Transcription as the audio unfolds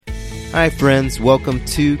Hi friends, welcome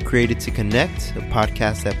to Created to Connect, a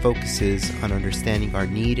podcast that focuses on understanding our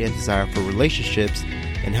need and desire for relationships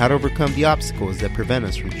and how to overcome the obstacles that prevent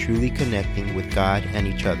us from truly connecting with God and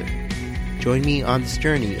each other. Join me on this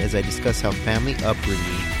journey as I discuss how family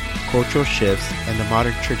upbringing, cultural shifts, and the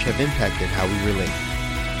modern church have impacted how we relate.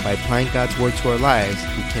 By applying God's Word to our lives,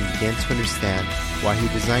 we can begin to understand why He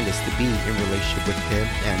designed us to be in relationship with Him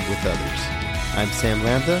and with others. I'm Sam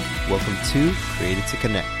Landa. Welcome to Created to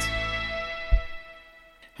Connect.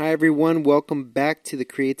 Hi everyone, welcome back to the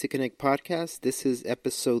Create to Connect podcast. This is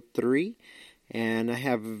episode 3, and I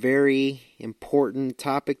have a very important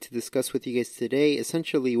topic to discuss with you guys today.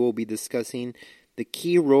 Essentially, we'll be discussing the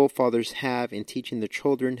key role fathers have in teaching their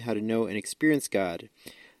children how to know and experience God.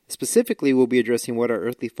 Specifically, we'll be addressing what our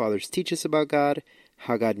earthly fathers teach us about God,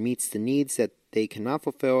 how God meets the needs that they cannot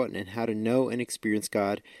fulfill, and how to know and experience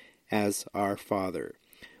God as our Father.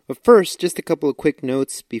 But first, just a couple of quick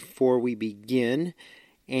notes before we begin.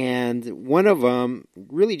 And one of them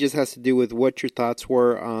really just has to do with what your thoughts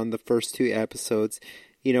were on the first 2 episodes.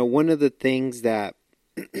 You know, one of the things that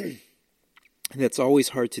that's always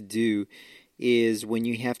hard to do is when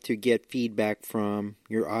you have to get feedback from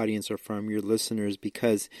your audience or from your listeners,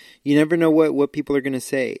 because you never know what people are going to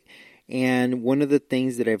say. And one of the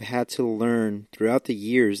things that I've had to learn throughout the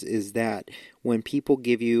years is that when people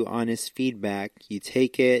give you honest feedback, you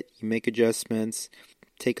take it, you make adjustments,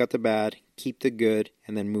 take out the bad, keep the good,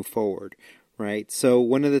 and then move forward, right? So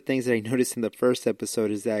one of the things that I noticed in the first episode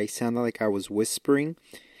is that I sounded like I was whispering,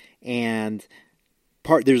 and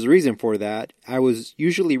there's a reason for that. I was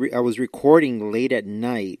recording late at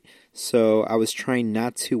night, so I was trying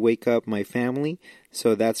not to wake up my family,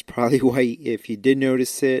 so that's probably why, if you did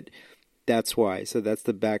notice it, that's why. So that's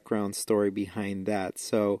the background story behind that.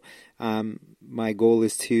 So my goal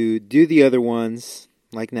is to do the other ones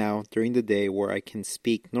like now during the day where I can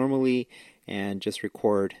speak normally and just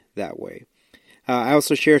record that way. I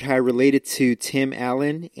also shared how I related to Tim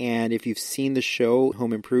Allen, and if you've seen the show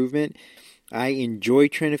Home Improvement, I enjoy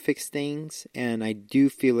trying to fix things, and I do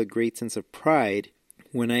feel a great sense of pride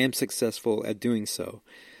when I am successful at doing so.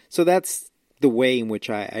 So that's the way in which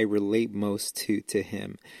I relate most to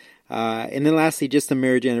him. And then lastly, just a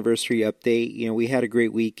marriage anniversary update. You know, we had a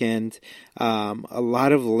great weekend, a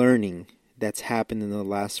lot of learning that's happened in the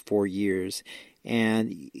last 4 years.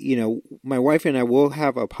 And, you know, my wife and I will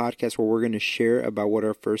have a podcast where we're going to share about what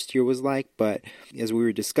our first year was like. But as we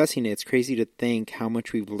were discussing it, it's crazy to think how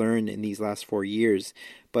much we've learned in these last 4 years.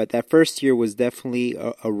 But that first year was definitely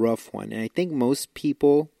a rough one. And I think most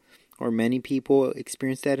people, or many people,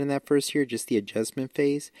 experience that in that first year, just the adjustment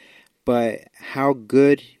phase. But how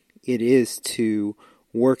good it is to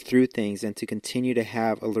work through things and to continue to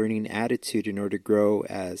have a learning attitude in order to grow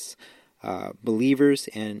as believers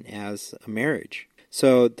and as a marriage.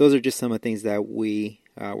 So those are just some of the things that we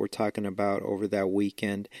were talking about over that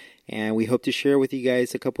weekend, and we hope to share with you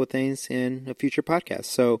guys a couple of things in a future podcast.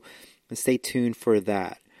 So stay tuned for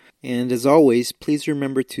that. And as always, please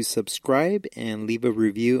remember to subscribe and leave a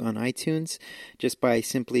review on iTunes just by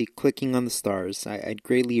simply clicking on the stars. I'd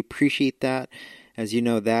greatly appreciate that. As you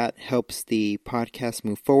know, that helps the podcast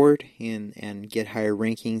move forward and get higher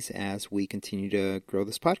rankings as we continue to grow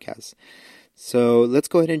this podcast. So let's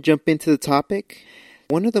go ahead and jump into the topic.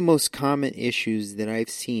 One of the most common issues that I've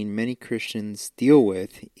seen many Christians deal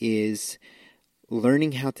with is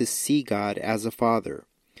learning how to see God as a father.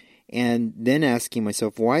 And then asking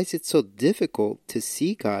myself, why is it so difficult to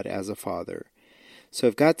see God as a father? So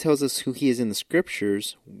if God tells us who He is in the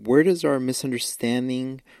scriptures, where does our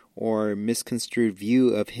misunderstanding or misconstrued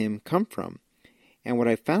view of Him come from? And what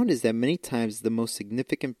I found is that many times the most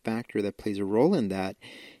significant factor that plays a role in that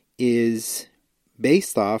is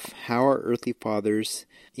based off how our earthly fathers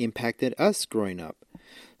impacted us growing up.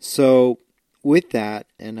 So with that,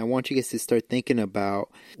 and I want you guys to start thinking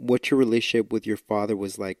about what your relationship with your father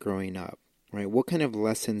was like growing up, right? What kind of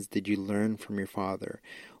lessons did you learn from your father?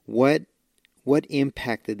 What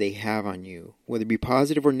impact did they have on you, whether it be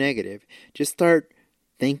positive or negative? Just start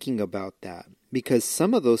thinking about that, because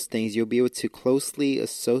some of those things you'll be able to closely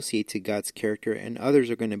associate to God's character, and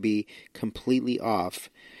others are going to be completely off.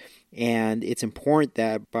 And it's important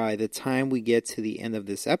that by the time we get to the end of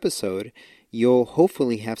this episode, you'll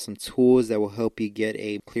hopefully have some tools that will help you get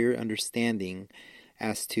a clear understanding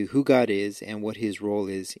as to who God is and what His role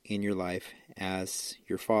is in your life as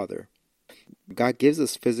your father. God gives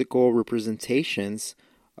us physical representations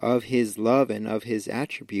of His love and of His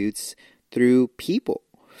attributes through people.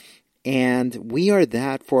 And we are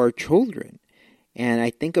that for our children. And I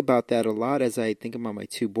think about that a lot as I think about my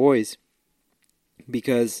 2 boys,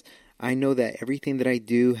 because I know that everything that I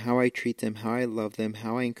do, how I treat them, how I love them,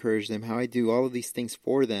 how I encourage them, how I do all of these things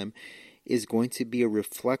for them is going to be a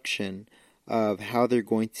reflection of how they're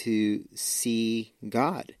going to see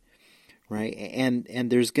God, right? And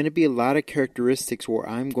there's going to be a lot of characteristics where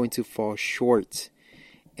I'm going to fall short.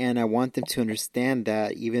 And I want them to understand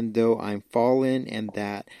that even though I'm fallen and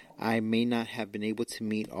that I may not have been able to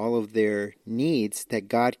meet all of their needs, that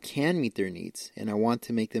God can meet their needs. And I want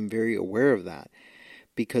to make them very aware of that.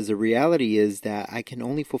 Because the reality is that I can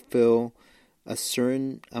only fulfill a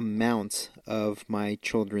certain amount of my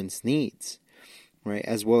children's needs, right,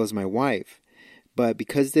 as well as my wife. But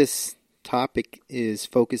because this topic is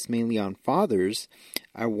focused mainly on fathers,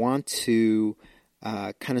 I want to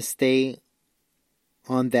kind of stay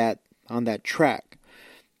on that track.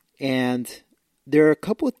 And there are a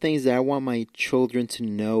couple of things that I want my children to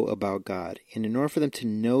know about God. And in order for them to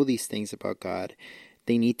know these things about God,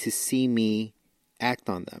 they need to see me act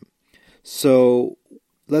on them. So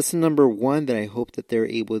lesson number 1 that I hope that they're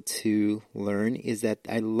able to learn is that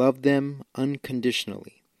I love them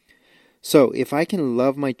unconditionally. So if I can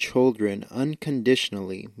love my children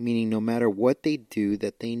unconditionally, meaning no matter what they do,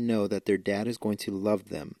 that they know that their dad is going to love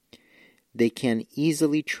them, they can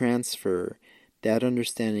easily transfer that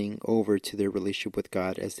understanding over to their relationship with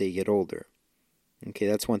God as they get older. Okay,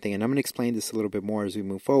 that's one thing. And I'm going to explain this a little bit more as we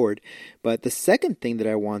move forward. But the second thing that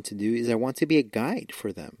I want to do is I want to be a guide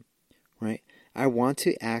for them, right? I want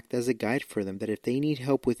to act as a guide for them, that if they need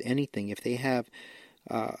help with anything, if they have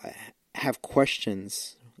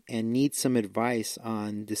questions and need some advice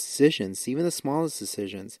on decisions, even the smallest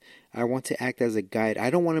decisions, I want to act as a guide.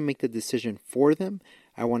 I don't want to make the decision for them.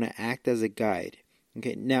 I want to act as a guide.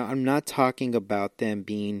 Okay, now I'm not talking about them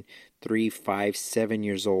being 3, 5, 7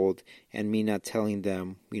 years old and me not telling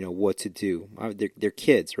them, what to do. They're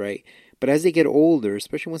kids, right? But as they get older,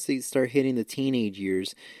 especially once they start hitting the teenage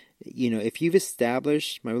years, if you've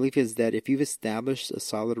established, my belief is that if you've established a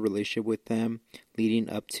solid relationship with them leading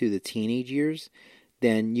up to the teenage years,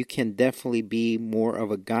 then you can definitely be more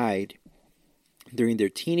of a guide during their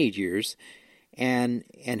teenage years and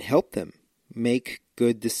help them make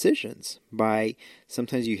good decisions.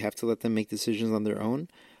 Sometimes you have to let them make decisions on their own.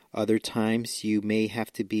 Other times you may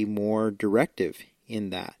have to be more directive in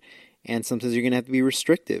that. And sometimes you're going to have to be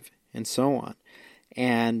restrictive and so on.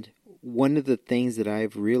 And one of the things that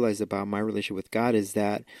I've realized about my relationship with God is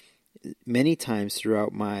that many times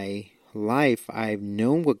throughout my life, I've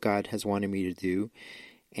known what God has wanted me to do,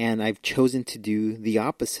 and I've chosen to do the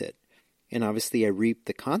opposite. And obviously I reap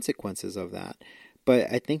the consequences of that.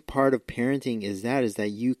 But I think part of parenting is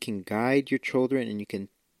that you can guide your children and you can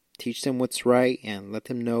teach them what's right and let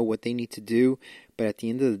them know what they need to do. But at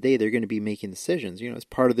the end of the day, they're going to be making decisions. It's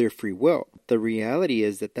part of their free will. The reality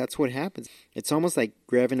is that that's what happens. It's almost like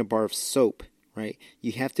grabbing a bar of soap, right?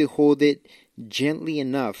 You have to hold it gently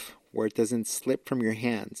enough where it doesn't slip from your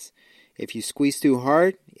hands. If you squeeze too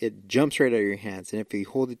hard, it jumps right out of your hands. And if you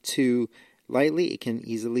hold it too lightly, it can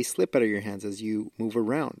easily slip out of your hands as you move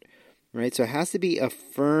around, right? So it has to be a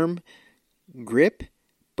firm grip,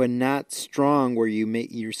 but not strong where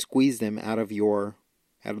you squeeze them out of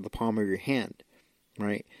the palm of your hand,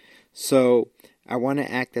 right? So I want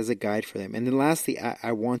to act as a guide for them. And then lastly,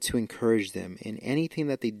 I want to encourage them. In anything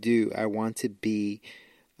that they do, I want to be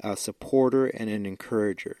a supporter and an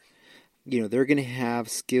encourager. They're going to have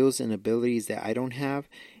skills and abilities that I don't have,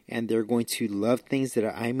 and they're going to love things that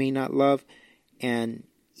I may not love. And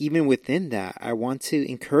even within that, I want to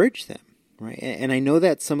encourage them, right? And I know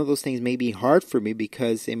that some of those things may be hard for me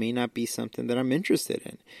because it may not be something that I'm interested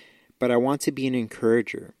in, but I want to be an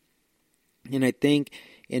encourager. And I think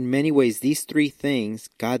in many ways, these 3 things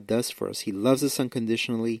God does for us. He loves us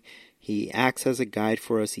unconditionally. He acts as a guide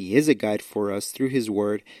for us. He is a guide for us through His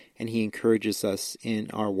Word, and He encourages us in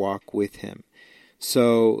our walk with Him.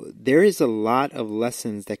 So there is a lot of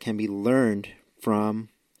lessons that can be learned from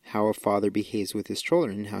how a father behaves with his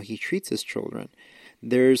children and how he treats his children.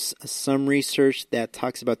 There's some research that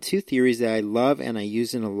talks about 2 theories that I love and I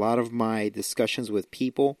use in a lot of my discussions with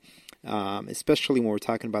people, especially when we're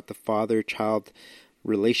talking about the father-child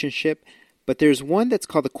relationship. But there's one that's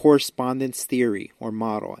called the correspondence theory or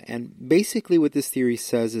model. And basically what this theory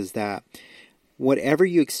says is that whatever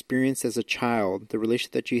you experienced as a child, the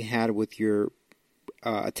relationship that you had with your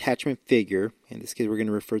attachment figure, in this case we're going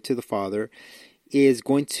to refer to the father, is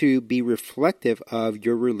going to be reflective of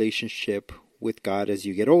your relationship with God as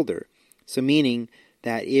you get older. So meaning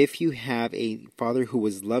that if you have a father who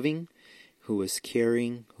was loving, who was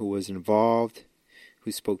caring, who was involved,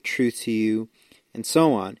 who spoke truth to you, and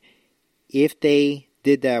so on, if they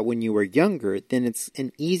did that when you were younger, then it's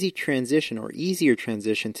an easy transition or easier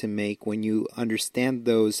transition to make when you understand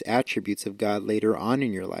those attributes of God later on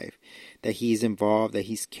in your life. That He's involved, that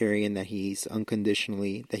He's caring, that He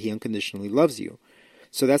unconditionally loves you.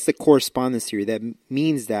 So that's the correspondence theory. That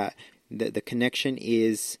means that the connection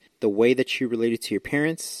is the way that you related to your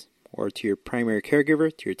parents or to your primary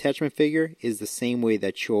caregiver, to your attachment figure, is the same way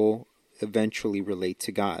that you'll eventually relate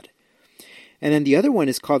to God. And then the other one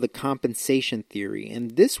is called the compensation theory.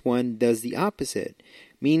 And this one does the opposite,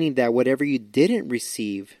 meaning that whatever you didn't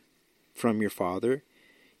receive from your father,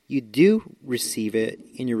 you do receive it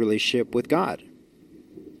in your relationship with God.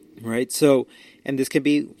 Right? So, and this can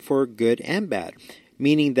be for good and bad,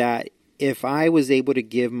 meaning that if I was able to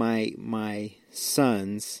give my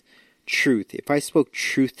sons truth, if I spoke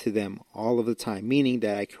truth to them all of the time, meaning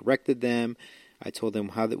that I corrected them, I told them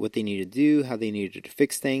what they needed to do, how they needed to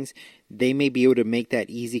fix things, they may be able to make that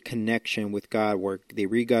easy connection with God where they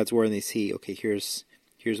read God's word and they see, okay, here's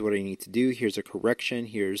what I need to do, here's a correction,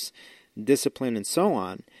 here's discipline, and so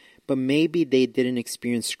on. But maybe they didn't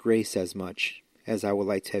experience grace as much as I would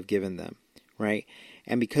like to have given them, right?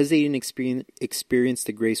 And because they didn't experience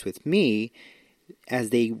the grace with me, as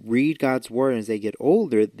they read God's word and as they get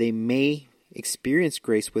older, they may experience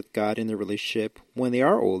grace with God in their relationship when they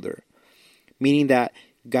are older. Meaning that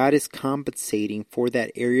God is compensating for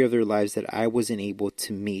that area of their lives that I wasn't able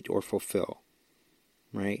to meet or fulfill,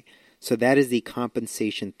 right? So that is the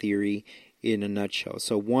compensation theory in a nutshell.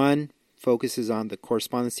 So one focuses on, the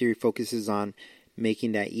correspondence theory focuses on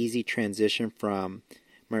making that easy transition from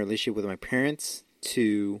my relationship with my parents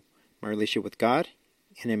to my relationship with God.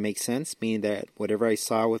 And it makes sense, meaning that whatever I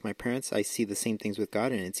saw with my parents, I see the same things with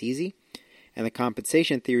God, and it's easy. And the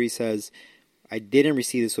compensation theory says, I didn't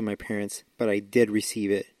receive this with my parents, but I did receive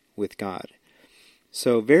it with God.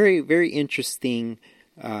 So very, very interesting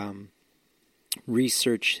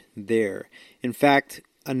research there. In fact,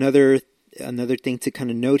 another thing to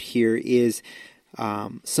kind of note here is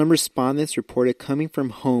some respondents reported coming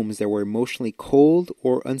from homes that were emotionally cold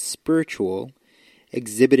or unspiritual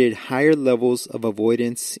exhibited higher levels of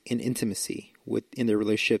avoidance and intimacy in their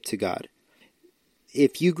relationship to God.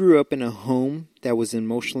 If you grew up in a home that was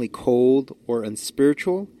emotionally cold or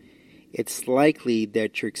unspiritual, it's likely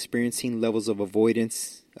that you're experiencing levels of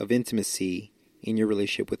avoidance of intimacy in your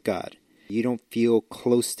relationship with God. You don't feel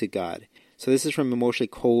close to God. So this is from emotionally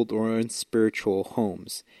cold or unspiritual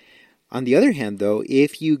homes. On the other hand, though,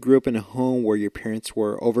 if you grew up in a home where your parents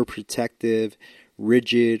were overprotective,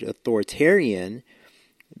 rigid, authoritarian,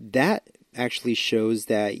 that actually shows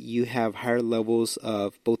that you have higher levels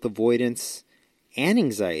of both avoidance and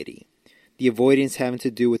anxiety. The avoidance having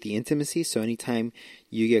to do with the intimacy. So anytime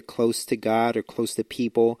you get close to God or close to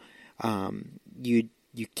people, you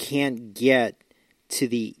can't get to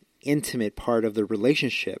the intimate part of the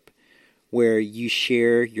relationship where you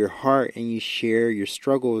share your heart and you share your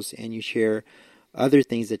struggles and you share other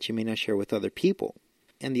things that you may not share with other people.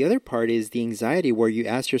 And the other part is the anxiety where you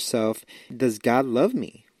ask yourself, does God love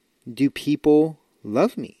me? Do people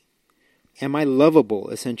love me? Am I lovable,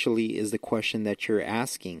 essentially, is the question that you're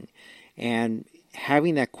asking. And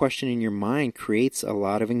having that question in your mind creates a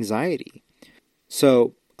lot of anxiety.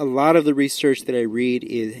 So a lot of the research that I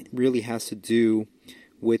read really has to do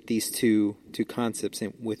with these two concepts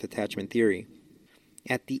and with attachment theory.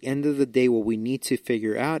 At the end of the day, what we need to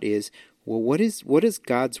figure out is, well, what does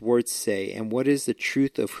God's word say, and what is the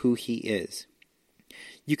truth of who He is?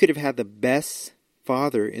 You could have had the best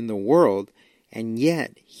father in the world, and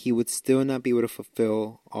yet He would still not be able to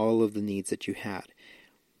fulfill all of the needs that you had.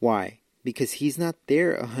 Why? Because He's not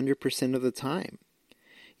there 100% of the time.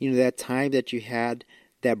 You know, that time that you had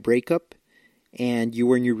that breakup and you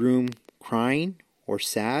were in your room crying or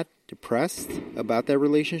sad, depressed about that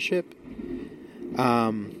relationship.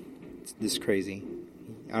 This is crazy.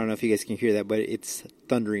 I don't know if you guys can hear that, but it's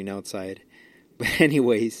thundering outside. But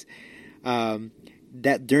anyways,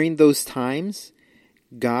 that during those times,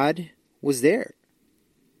 God was there.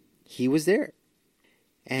 He was there.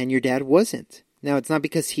 And your dad wasn't. Now, it's not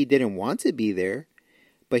because he didn't want to be there,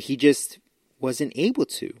 but he just wasn't able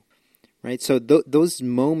to, right? So those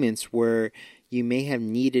moments where you may have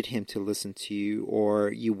needed him to listen to you, or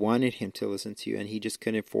you wanted him to listen to you, and he just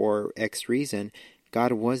couldn't for X reason,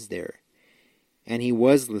 God was there. And He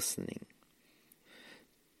was listening.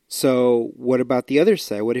 So what about the other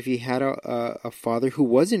side? What if you had a father who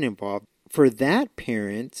wasn't involved? For that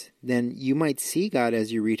parent, then you might see God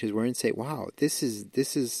as you read His word and say, wow, this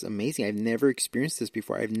is amazing. I've never experienced this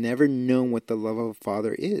before. I've never known what the love of a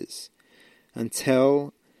father is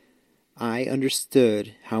until I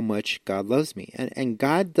understood how much God loves me. And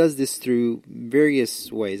God does this through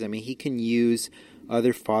various ways. I mean, He can use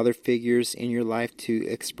other father figures in your life to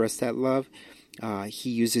express that love. He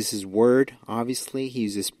uses his word, obviously. He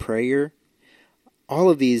uses prayer. All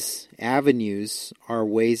of these avenues are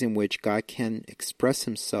ways in which God can express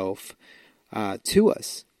himself to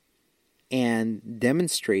us and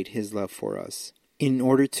demonstrate his love for us. In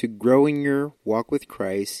order to grow in your walk with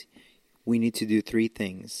Christ, we need to do three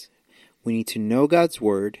things. We need to know God's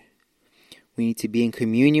word, we need to be in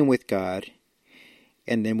communion with God,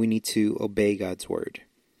 and then we need to obey God's word.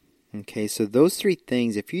 Okay, so those three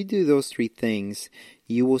things, if you do those three things,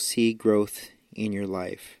 you will see growth in your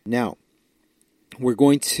life. Now, we're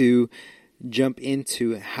going to jump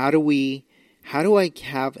into how do I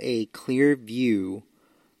have a clear view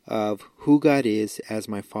of who God is as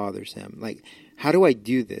my Father's Him? Like, how do I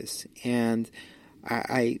do this? And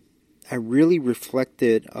I really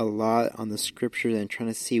reflected a lot on the scripture and trying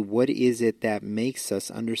to see what is it that makes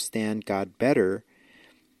us understand God better,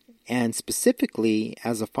 and specifically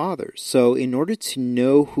as a father. So in order to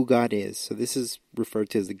know who God is, so this is referred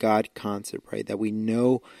to as the God concept, right? That we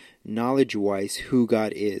know knowledge-wise who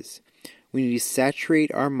God is. We need to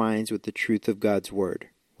saturate our minds with the truth of God's word,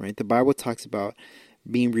 right? The Bible talks about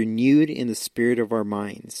being renewed in the spirit of our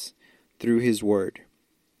minds through his word.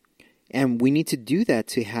 And we need to do that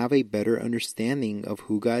to have a better understanding of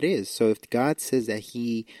who God is. So if God says that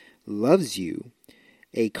he loves you,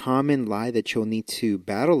 a common lie that you'll need to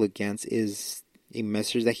battle against is a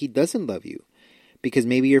message that he doesn't love you. Because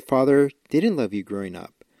maybe your father didn't love you growing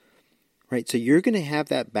up. Right? So you're going to have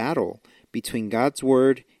that battle between God's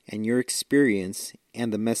word and your experience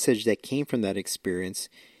and the message that came from that experience.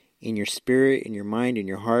 In your spirit, in your mind, in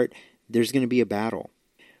your heart, there's going to be a battle.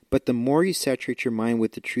 But the more you saturate your mind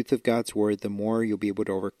with the truth of God's word, the more you'll be able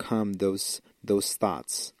to overcome those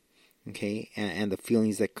thoughts, okay, and the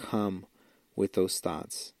feelings that come with those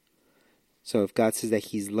thoughts. So if God says that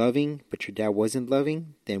he's loving, but your dad wasn't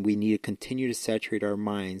loving, then we need to continue to saturate our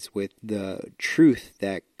minds with the truth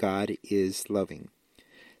that God is loving.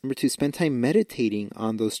 Number 2, spend time meditating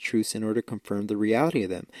on those truths in order to confirm the reality of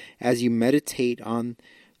them. As you meditate on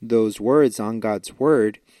those words, on God's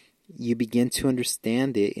word, you begin to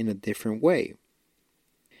understand it in a different way.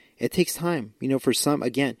 It takes time. For some,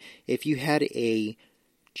 again, if you had a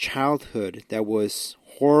childhood that was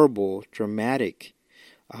horrible, dramatic,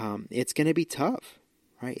 it's going to be tough,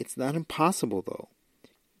 right? It's not impossible, though.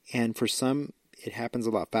 And for some, it happens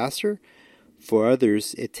a lot faster. For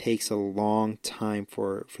others, it takes a long time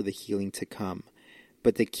for the healing to come.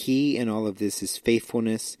 But the key in all of this is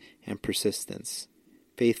faithfulness and persistence.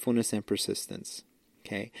 Faithfulness and persistence.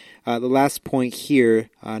 Okay. The last point here,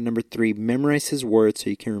 number 3, memorize his word so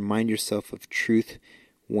you can remind yourself of truth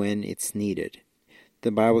when it's needed.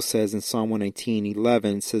 The Bible says in Psalm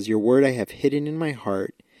 119:11, it says, "Your word I have hidden in my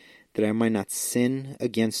heart, that I might not sin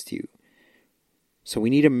against you." So we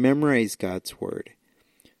need to memorize God's word.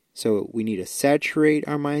 So we need to saturate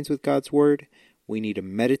our minds with God's word. We need to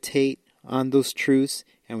meditate on those truths,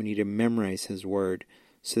 and we need to memorize his word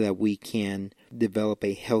so that we can develop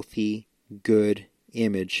a healthy, good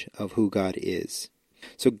image of who God is.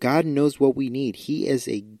 So God knows what we need. He is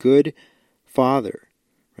a good father,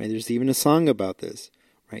 right? There's even a song about this,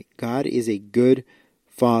 right? God is a good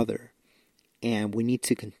father, and we need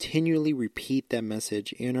to continually repeat that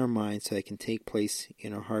message in our minds so that it can take place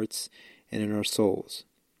in our hearts and in our souls.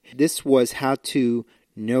 This was how to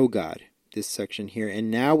know God, this section here, and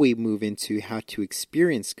now we move into how to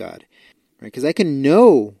experience God, right? Because I can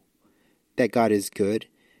know that God is good,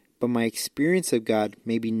 but my experience of God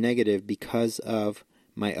may be negative because of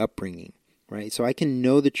my upbringing, right? So I can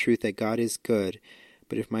know the truth that God is good,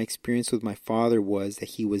 but if my experience with my father was that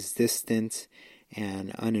he was distant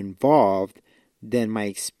and uninvolved, then my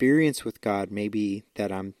experience with God may be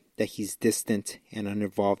that he's distant and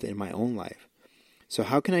uninvolved in my own life. So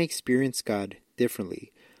how can I experience God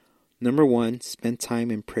differently? Number 1, spend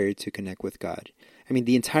time in prayer to connect with God. I mean,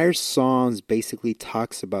 the entire Psalms basically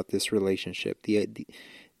talks about this relationship,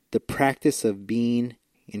 the practice of being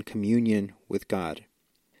in communion with God.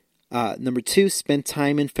 Number 2, spend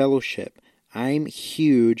time in fellowship. I'm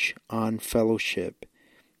huge on fellowship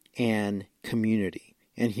and community.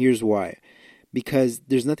 And here's why. Because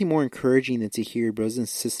there's nothing more encouraging than to hear your brothers and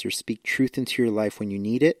sisters speak truth into your life when you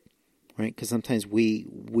need it, right? Because sometimes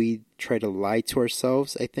we try to lie to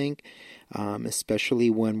ourselves, I think, especially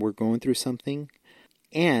when we're going through something.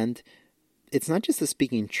 And it's not just the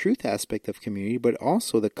speaking truth aspect of community, but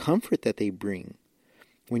also the comfort that they bring.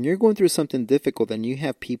 When you're going through something difficult and you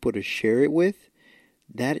have people to share it with,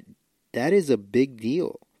 that is a big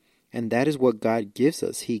deal. And that is what God gives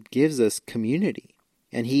us. He gives us community.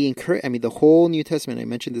 And the whole New Testament, I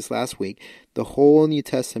mentioned this last week, the whole New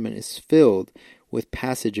Testament is filled with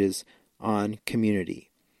passages on community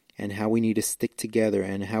and how we need to stick together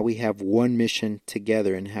and how we have one mission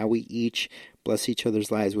together and how we each bless each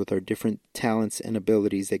other's lives with our different talents and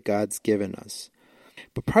abilities that God's given us.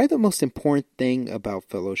 But probably the most important thing about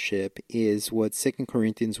fellowship is what 2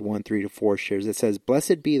 Corinthians 1:3-4 shares. It says,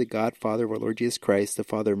 "Blessed be the God, Father of our Lord Jesus Christ, the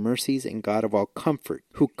Father of mercies and God of all comfort,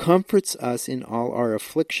 who comforts us in all our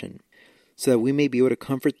affliction, so that we may be able to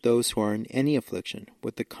comfort those who are in any affliction,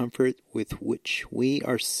 with the comfort with which we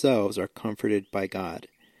ourselves are comforted by God."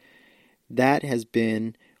 That has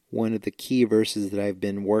been one of the key verses that I've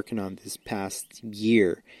been working on this past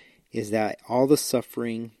year, is that all the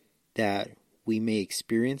suffering that we may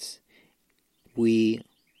experience, we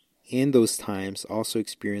in those times also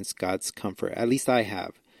experience God's comfort. At least I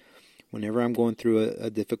have. Whenever I'm going through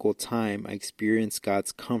a difficult time, I experience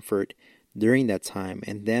God's comfort during that time,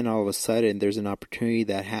 and then all of a sudden there's an opportunity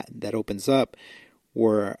that opens up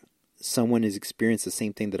where someone has experienced the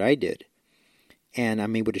same thing that I did, and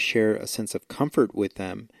I'm able to share a sense of comfort with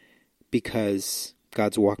them because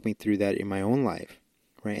God's walked me through that in my own life,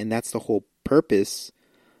 right? And that's the whole purpose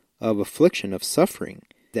of affliction, of suffering,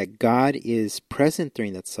 that God is present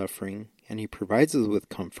during that suffering and He provides us with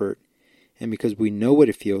comfort, and because we know what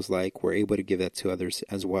it feels like, we're able to give that to others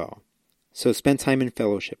as well. So spend time in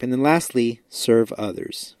fellowship. And then lastly, serve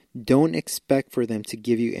others. Don't expect for them to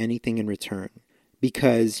give you anything in return,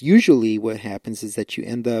 because usually what happens is that you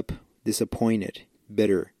end up disappointed,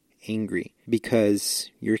 bitter, angry,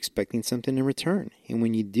 because you're expecting something in return. And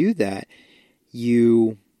when you do that,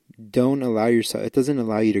 you don't allow yourself, it doesn't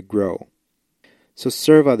allow you to grow. So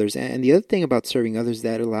serve others. And the other thing about serving others is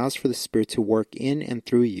that it allows for the Spirit to work in and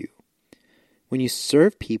through you. When you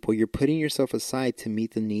serve people, you're putting yourself aside to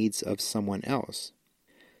meet the needs of someone else.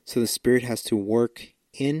 So the Spirit has to work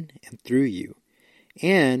in and through you.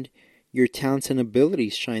 And your talents and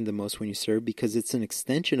abilities shine the most when you serve, because it's an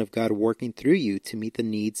extension of God working through you to meet the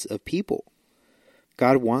needs of people.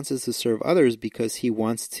 God wants us to serve others because He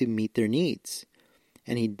wants to meet their needs.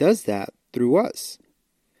 And He does that through us.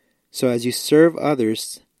 So as you serve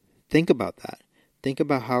others, think about that. Think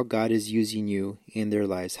about how God is using you in their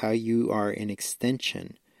lives, how you are an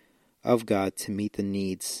extension of God to meet the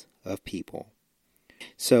needs of people.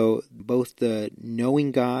 So both the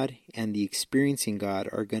knowing God and the experiencing God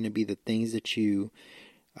are going to be the things that you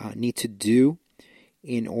need to do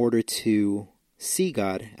in order to see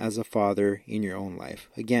God as a father in your own life.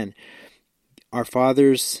 Again, our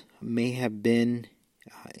fathers may have been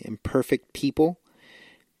imperfect people,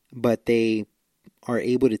 but they are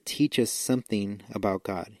able to teach us something about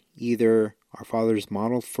God. Either our fathers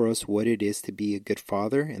modeled for us what it is to be a good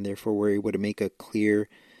father, and therefore we're able to make a clear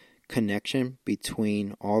connection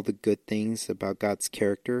between all the good things about God's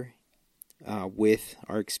character with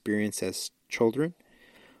our experience as children,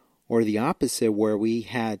 or the opposite, where we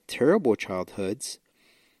had terrible childhoods,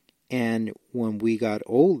 and when we got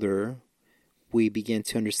older, we began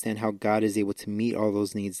to understand how God is able to meet all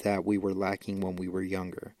those needs that we were lacking when we were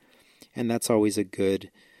younger. And that's always a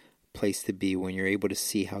good place to be, when you're able to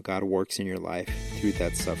see how God works in your life through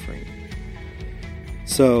that suffering.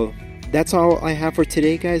 So that's all I have for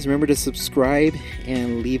today, guys. Remember to subscribe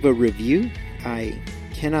and leave a review. I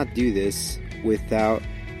cannot do this without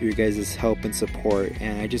your guys' help and support.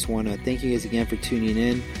 And I just want to thank you guys again for tuning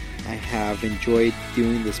in. I have enjoyed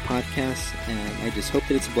doing this podcast, and I just hope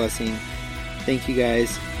that it's a blessing. Thank you,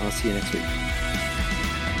 guys. I'll see you next week.